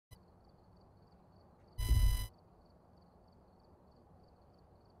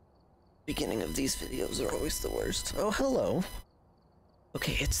Beginning of these videos are always the worst. Oh, hello.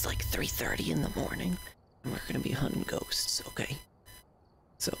 Okay, it's like 3:30 in the morning, and we're gonna be hunting ghosts, okay?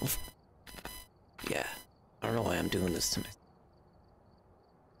 So, yeah. I don't know why I'm doing this to myself.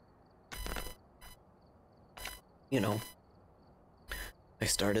 You know, I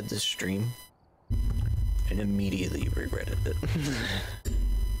started this stream, and immediately regretted it.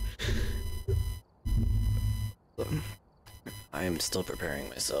 I am still preparing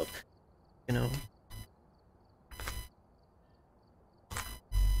myself. You know,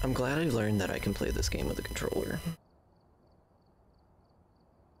 I'm glad I learned that I can play this game with a controller.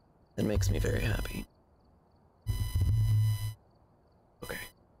 It makes me very happy. Okay.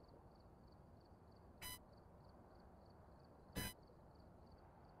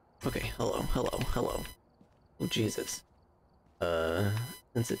 Okay, hello. Oh, Jesus.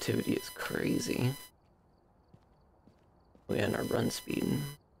 Sensitivity is crazy. Oh yeah, and our run speed.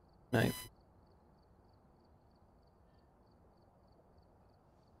 Nice.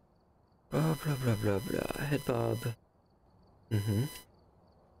 Blah blah blah blah blah. Head bob.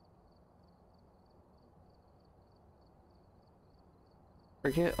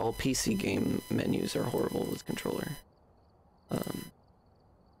 Forget all PC game menus are horrible with controller.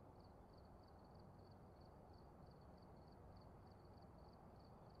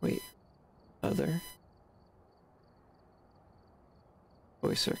 Wait. Other?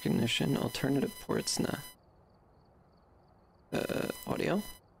 Voice recognition, alternative ports, nah. Audio?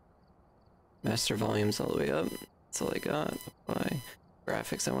 Master volumes all the way up. That's all I got. Apply.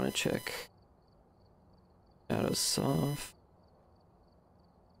 Graphics I want to check. Shadow soft.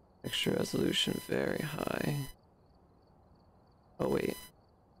 Texture resolution very high. Oh wait.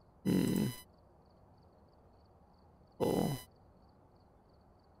 Oh.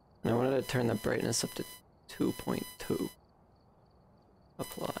 And I wanted to turn the brightness up to 2.2.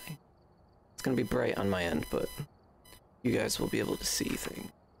 Apply. It's gonna be bright on my end, but you guys will be able to see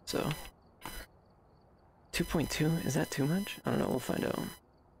things. So 2.2, is that too much? I don't know, we'll find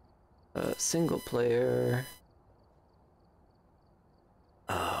out. Single player.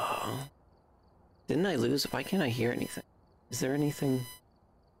 Oh. Didn't I lose? Why can't I hear anything? Is there anything?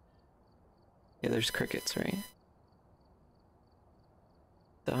 Yeah, there's crickets, right?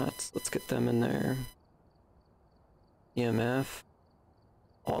 Dots, let's get them in there. EMF.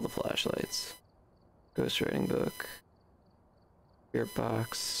 All the flashlights. Ghostwriting book. Spirit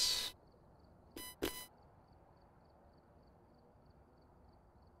box.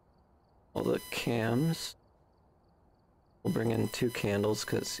 All the cams. We'll bring in 2 candles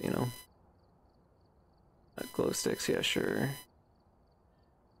because, you know. Glow sticks, yeah, sure.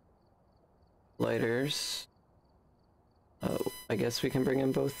 Lighters. Oh, I guess we can bring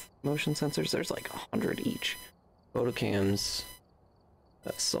in both motion sensors. There's like 100 each. Photo cams.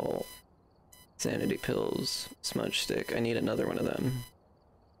 Salt. Sanity pills. Smudge stick. I need another one of them.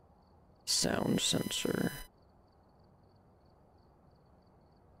 Sound sensor.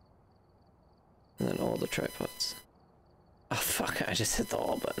 And then all the tripods. Oh fuck, I just hit the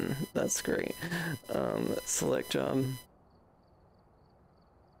all button. That's great. Select job.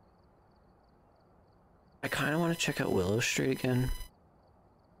 I kinda wanna check out Willow Street again.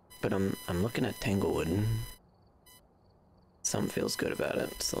 But I'm looking at Tanglewood. Something feels good about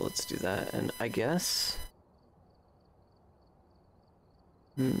it, so let's do that. And I guess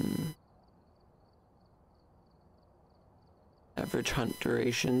average hunt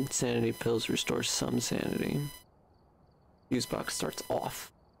duration, sanity pills restore some sanity. Fuse box starts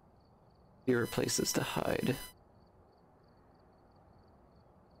off. Fewer places to hide.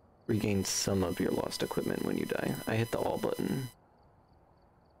 Regain some of your lost equipment when you die. I hit the all button.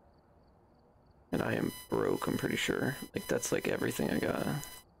 And I am broke, I'm pretty sure. Like, that's like everything I got.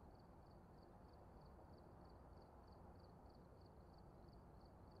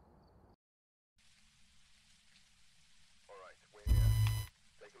 Alright, we're here.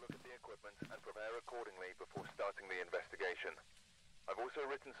 Take a look at the equipment and prepare accordingly before starting the investigation. I've also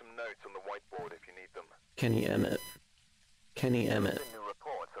written some notes on the whiteboard if you need them. Kenny Emmett. Kenny Emmett. New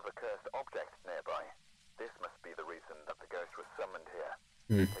reports of a cursed object nearby. This must be the reason that the ghost was summoned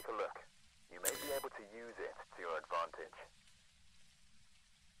here. Take a look. You may be able to use it to your advantage.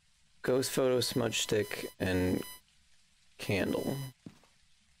 Ghost photo, smudge stick, and candle.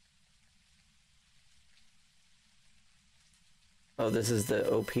 Oh, this is the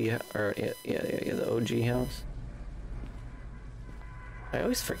OP, or yeah, the OG house. I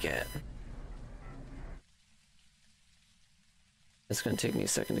always forget. It's gonna take me a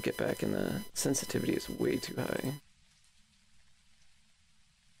second to get back, and the sensitivity is way too high.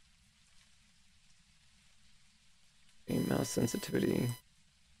 Mouse sensitivity.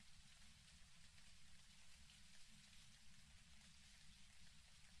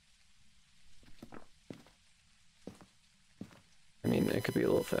 it could be a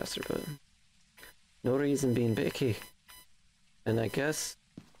little faster, but no reason being picky. And I guess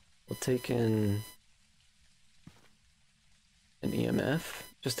we'll take in an EMF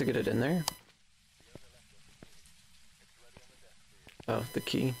just to get it in there. Oh, the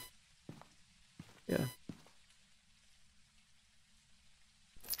key. Yeah.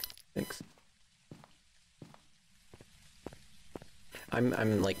 Thanks.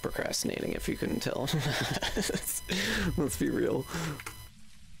 I'm like procrastinating if you couldn't tell. Let's be real.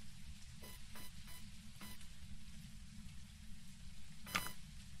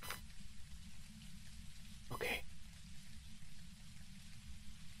 Okay.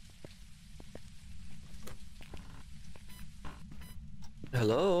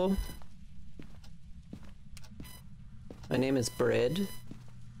 Hello? My name is Bread.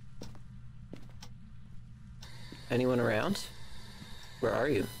 Anyone around? Where are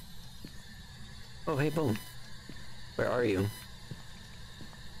you? Oh, hey, Boom. Where are you?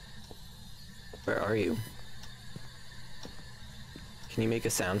 Where are you? Can you make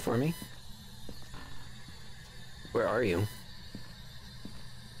a sound for me? Where are you?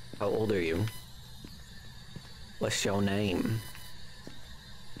 How old are you? What's your name?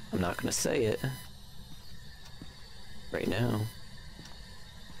 I'm not gonna say it. Right now.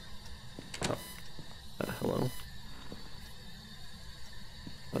 Oh. Hello?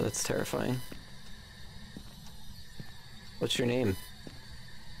 Oh, that's terrifying. What's your name?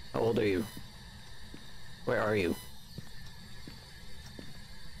 How old are you? Where are you?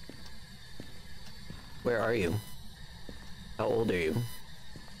 Where are you? How old are you?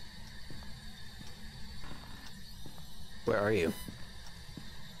 Where are you?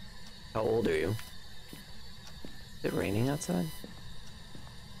 How old are you? Is it raining outside?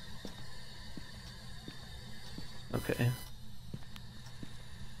 Okay.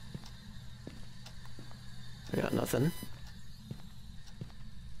 I got nothing.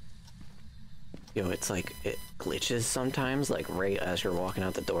 Yo, it's like, it glitches sometimes, like right as you're walking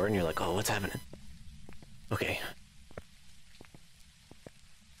out the door and you're like, oh, what's happening? Okay.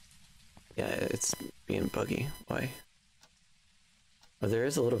 Yeah, it's being buggy. Why? Oh, there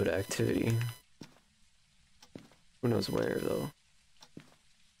is a little bit of activity. Who knows where, though?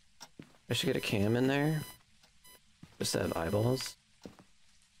 I should get a cam in there. Just to have eyeballs.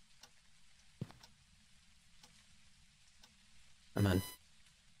 I'm on.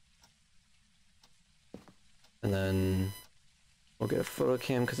 And then we'll get a photo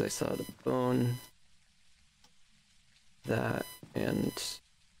cam because I saw the bone. That and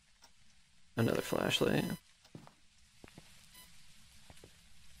another flashlight.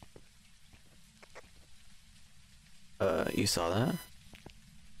 You saw that?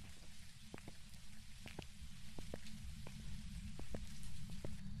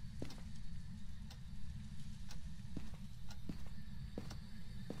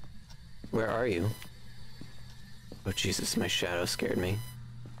 Where are you? Oh Jesus, my shadow scared me.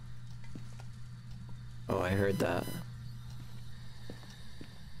 Oh, I heard that.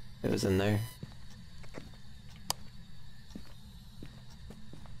 It was in there.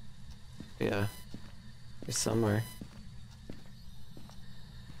 Yeah. It's somewhere.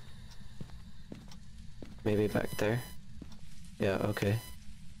 Maybe back there. Yeah, okay.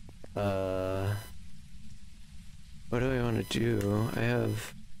 What do I want to do? I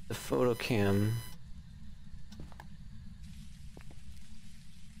have the photo cam.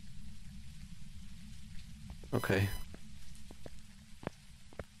 Okay.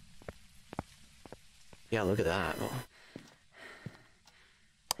 Yeah, look at that.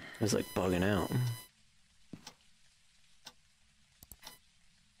 It was like bugging out.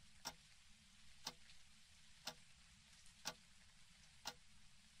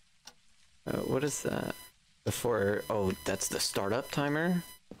 What is that? Before, oh, that's the startup timer?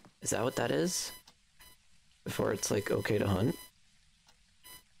 Is that what that is? Before it's like okay to hunt?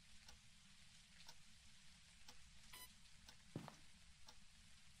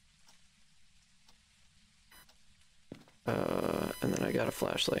 And then I got a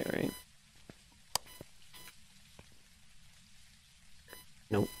flashlight, right?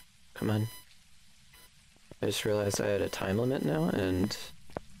 Nope. Come on. I just realized I had a time limit now, and...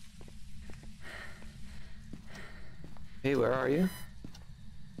 Hey, where are you?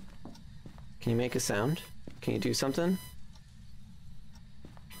 Can you make a sound? Can you do something?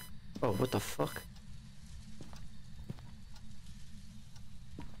 Oh, what the fuck?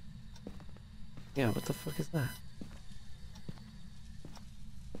 Yeah, what the fuck is that?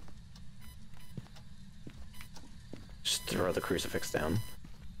 Just throw the crucifix down.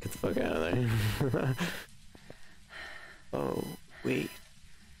 Get the fuck out of there. Oh, wait.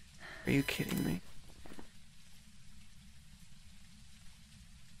 Are you kidding me?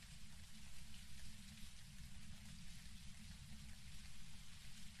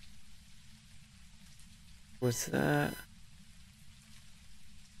 Was that...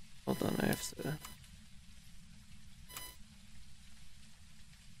 Hold on, I have to...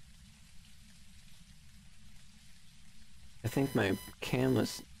 I think my cam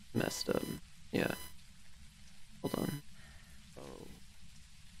was messed up. Yeah. Hold on. Oh.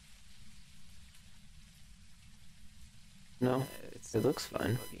 No, it looks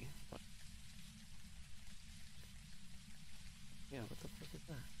fine. Yeah, what the fuck is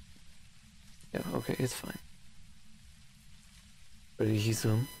that? Yeah, okay, it's fine.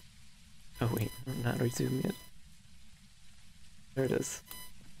 Resume. Oh wait, not resume yet. There it is.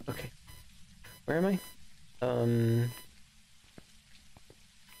 Okay. Where am I?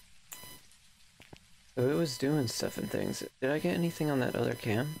 So it was doing stuff and things. Did I get anything on that other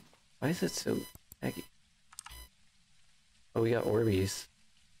cam? Why is it so laggy? Oh, we got Orbeez.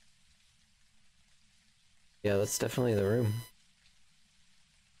 Yeah, that's definitely the room.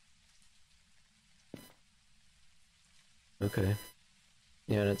 Okay.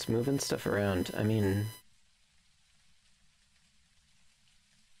 Yeah, and it's moving stuff around. I mean...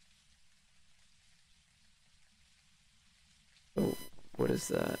 Oh, what is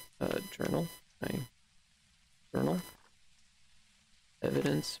that? Journal? Journal?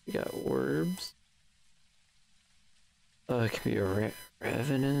 Evidence? We got orbs. It could be a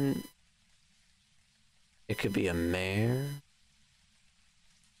revenant. It could be a mare.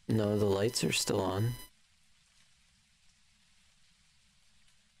 No, the lights are still on.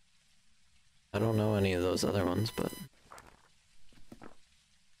 I don't know any of those other ones, but...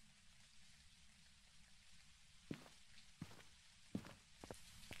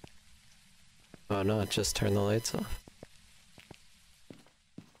 Oh no, just turn the lights off.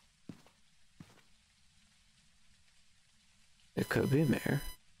 It could be a mare.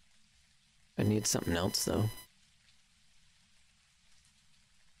 I need something else though.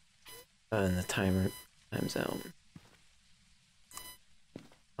 And the time's out.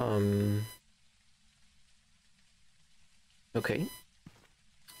 Okay.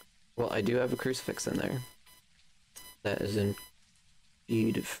 Well, I do have a crucifix in there. That is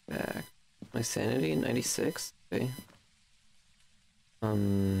indeed a fact. My sanity, 96? Okay. I'll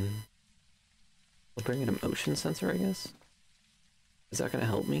bring an emotion sensor, I guess? Is that gonna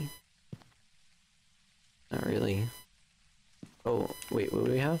help me? Not really. Oh, wait, what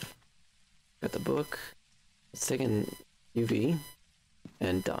do we have? Got the book. Let's take in UV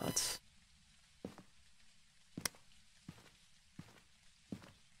and dots.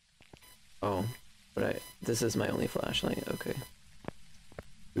 Oh, but this is my only flashlight, okay.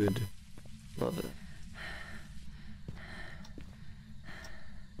 Good. Love it.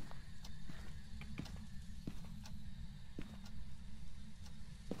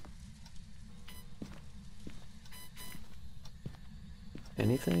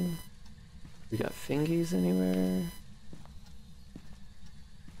 Anything? We got fingies anywhere?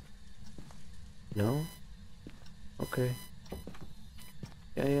 No? Okay.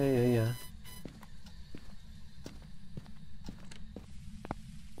 Yeah.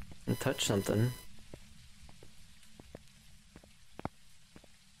 And touch something.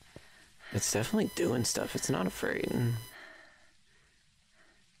 It's definitely doing stuff. It's not afraid.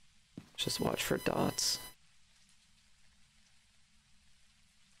 Just watch for dots.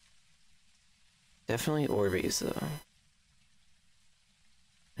 Definitely Orbeez, though.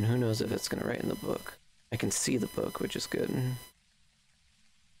 And who knows if it's gonna write in the book. I can see the book, which is good.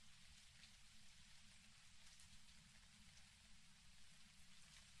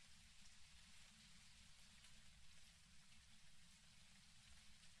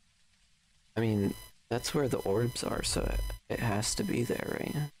 I mean, that's where the orbs are, so it has to be there,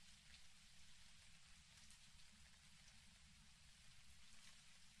 right?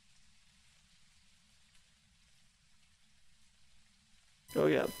 Oh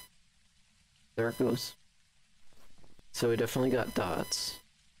yeah. There it goes. So we definitely got dots.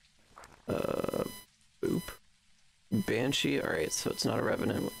 Boop. Banshee, alright, so it's not a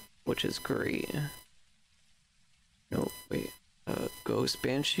revenant, which is great. No, wait. Ghost,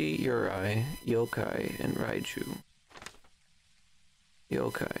 Banshee, Uri, Yokai, and Raiju.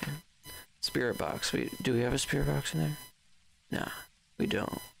 Yokai. Spirit box. Do we have a spirit box in there? Nah, we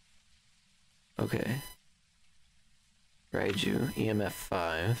don't. Okay. Raiju, EMF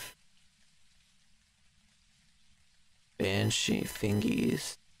 5. Banshee,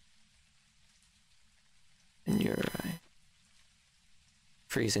 Fingies. And Uri.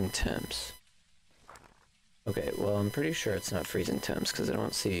 Freezing temps. Okay, well, I'm pretty sure it's not freezing temps because I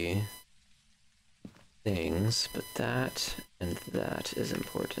don't see things, but that and that is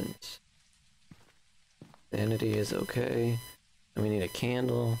important. Sanity is okay. And we need a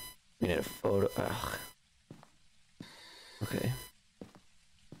candle. We need a photo. Ugh. Okay.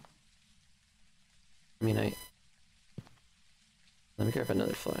 I mean, let me grab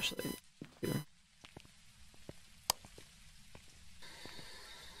another flashlight. Too.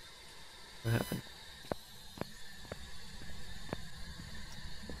 What happened?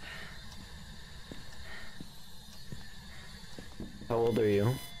 How old are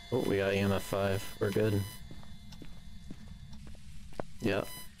you? Oh, we got EMF 5. We're good. Yep.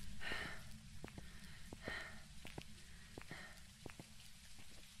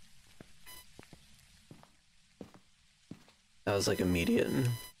 That was like immediate.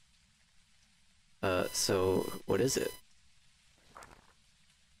 So what is it?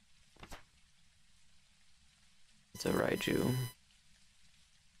 It's a Raiju.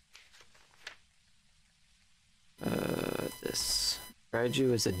 This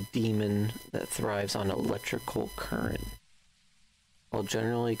Raiju is a demon that thrives on electrical current. While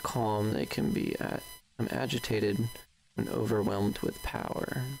generally calm, they can be agitated when overwhelmed with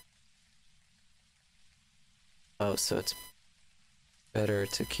power. Oh, so it's better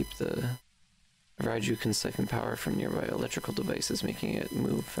to keep the Raiju can siphon power from nearby electrical devices, making it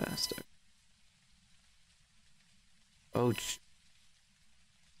move faster. Oh,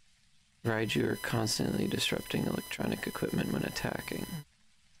 Raiju are constantly disrupting electronic equipment when attacking.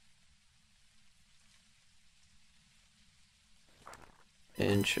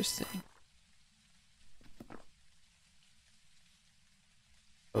 Interesting.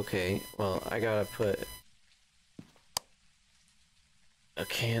 Okay, well, I gotta put a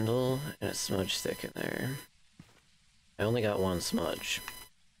candle and a smudge stick in there. I only got one smudge.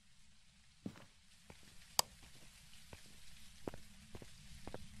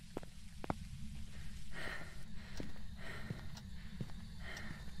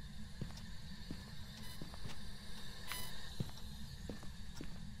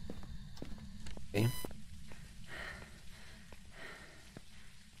 Okay.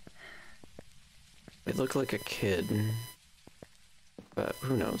 It looked like a kid, but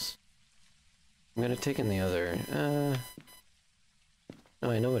who knows? I'm gonna take in the other, no,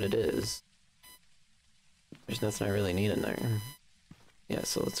 I know what it is. There's nothing I really need in there. Yeah,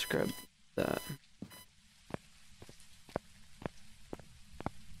 so let's grab that.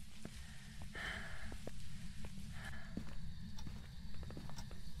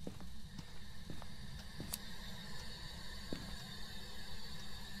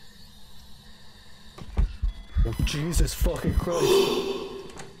 Oh, Jesus fucking Christ!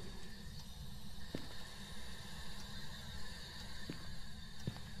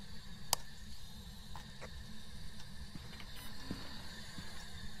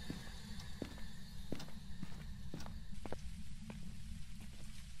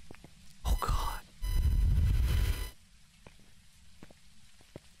 Oh God.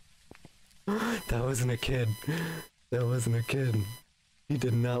 That wasn't a kid. That wasn't a kid. He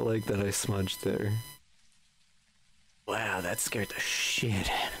did not like that I smudged there. Wow, that scared the shit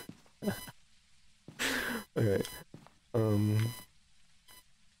out of me. Alright.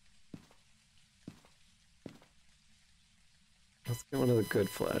 Let's get one of the good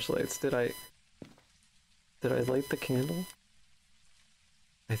flashlights. Did I light the candle?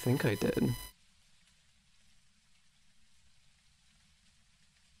 I think I did.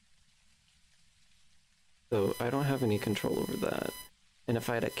 So I don't have any control over that. And if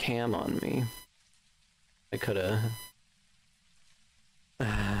I had a cam on me, I coulda...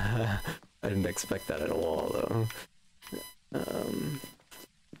 I didn't expect that at all, though.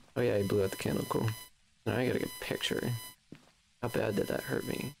 Oh yeah, I blew out the candle, cool. Now I gotta get a picture. How bad did that hurt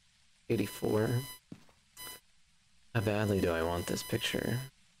me? 84? How badly do I want this picture?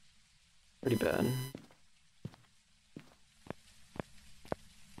 Pretty bad.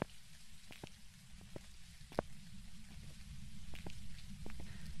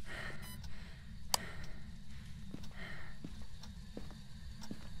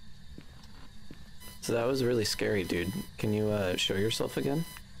 So that was really scary, dude. Can you show yourself again?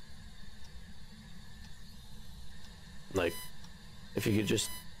 Like, if you could just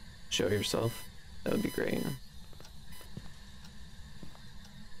show yourself, that would be great.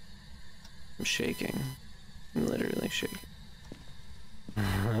 I'm shaking. I'm literally shaking.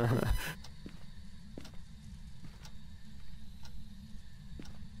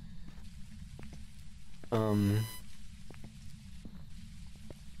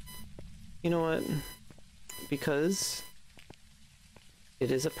 You know what? Because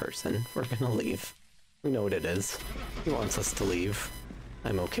it is a person, we're gonna leave. We know what it is. He wants us to leave.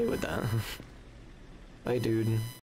 I'm okay with that. Bye, dude.